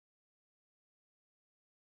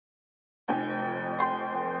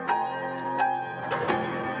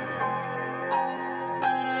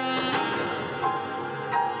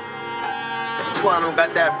Twine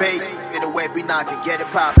got that bass. In the way we knockin', get it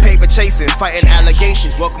pop. Paper chasing, fighting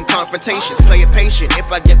allegations, welcome confrontations. Play it patient,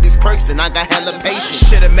 if I get these perks, then I got hella patience.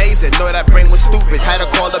 Shit amazing, know that brain was stupid. Had to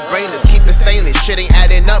call the brainless, keep it stainless. Shit ain't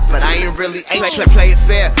adding up, but I ain't really anxious. Play it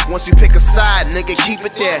fair, once you pick a side, nigga, keep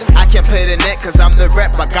it there. I can't play the net, cause I'm the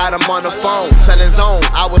rep, I got him on the phone. Selling zone,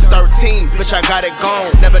 I was 13, bitch, I got it gone.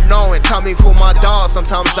 Never knowing, tell me who my dog,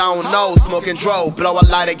 sometimes I don't know. Smoking dro, blow a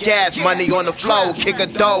lot of gas, money on the flow. Kick a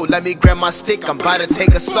dough, let me grab my stick, I'm about to take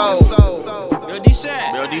a soul. Bill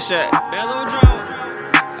D-Shat, Peso drone.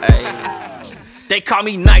 Hey. They call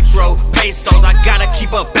me Nitro, Pesos, I gotta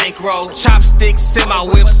keep a bankroll. Chopsticks in my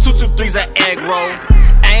whips, 223's an egg roll.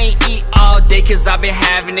 I ain't eat all day cause I been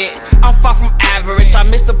having it. I'm far from average, I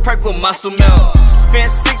missed the perk with muscle milk. Spent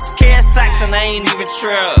 6K at Saks and I ain't even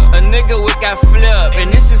trill. A nigga with got flip,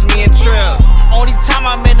 and this is me and Trill. Only time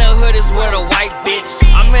I'm in the hood is with a white bitch.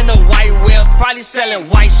 I'm in a white whip, probably selling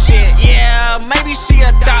white shit. Yeah, maybe she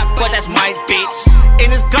a thought, but that's my bitch.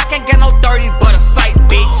 And this Glock ain't got no 30, but a sight,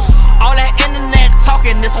 bitch. All that internet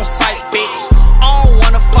talking, this on sight, bitch. I don't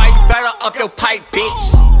wanna fight, better up your pipe, bitch.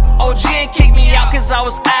 OG ain't kick me out cause I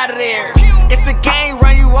was out of there. If the gang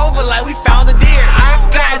run you over like we found a deer. I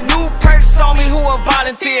got new perks on me who a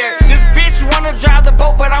volunteer. This bitch wanna drive the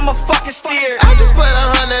boat but I'ma fucking steer. I just put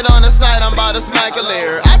 100 on the side, I'm about to smack a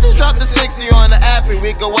leer. I just dropped the 60 on the app and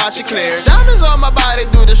we can watch it clear. Diamonds on my body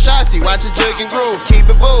do the shots, watch it jig and groove.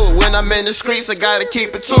 Keep it boo, when I'm in the streets I gotta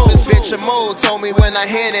keep it too. This bitch a move, told me when I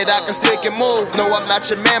hit it I can stick and move. No I'm not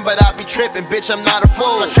your man but I be tripping, bitch I'm not a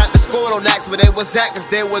fool. I tried to school on axe where they was at cause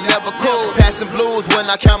they was never cool. Passing blues when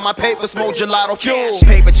I count my paper, smoke gelato fuel.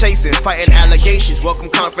 Paper chasing, fighting allegations, welcome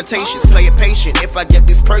confrontations. Play it patient, if I get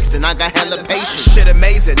these perks then I got hella patience. Shit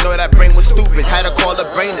amazing, know that brain was stupid. Had to call the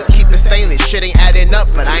brainless, keep it stainless. Shit ain't adding up,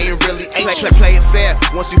 but I ain't really anxious. Play it fair,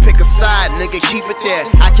 once you pick a side, nigga keep it there.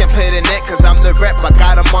 I can't play the net cause I'm the rep, I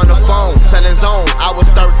got him on the phone. Selling zone, I was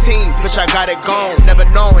 13, bitch I got it gone. Never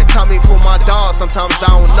knowing, tell me who my dog, sometimes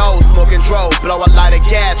I don't know. Smoking dro, blow a lot of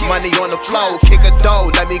gas, money on the flow. Kick a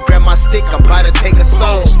dough, let me grab my stick, I'm about to take a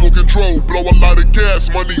soul. Smoking dro, blow a lot of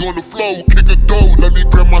gas, money on the flow. Kick a dough, let me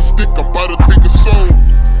grab my stick, I'm about to take a soul.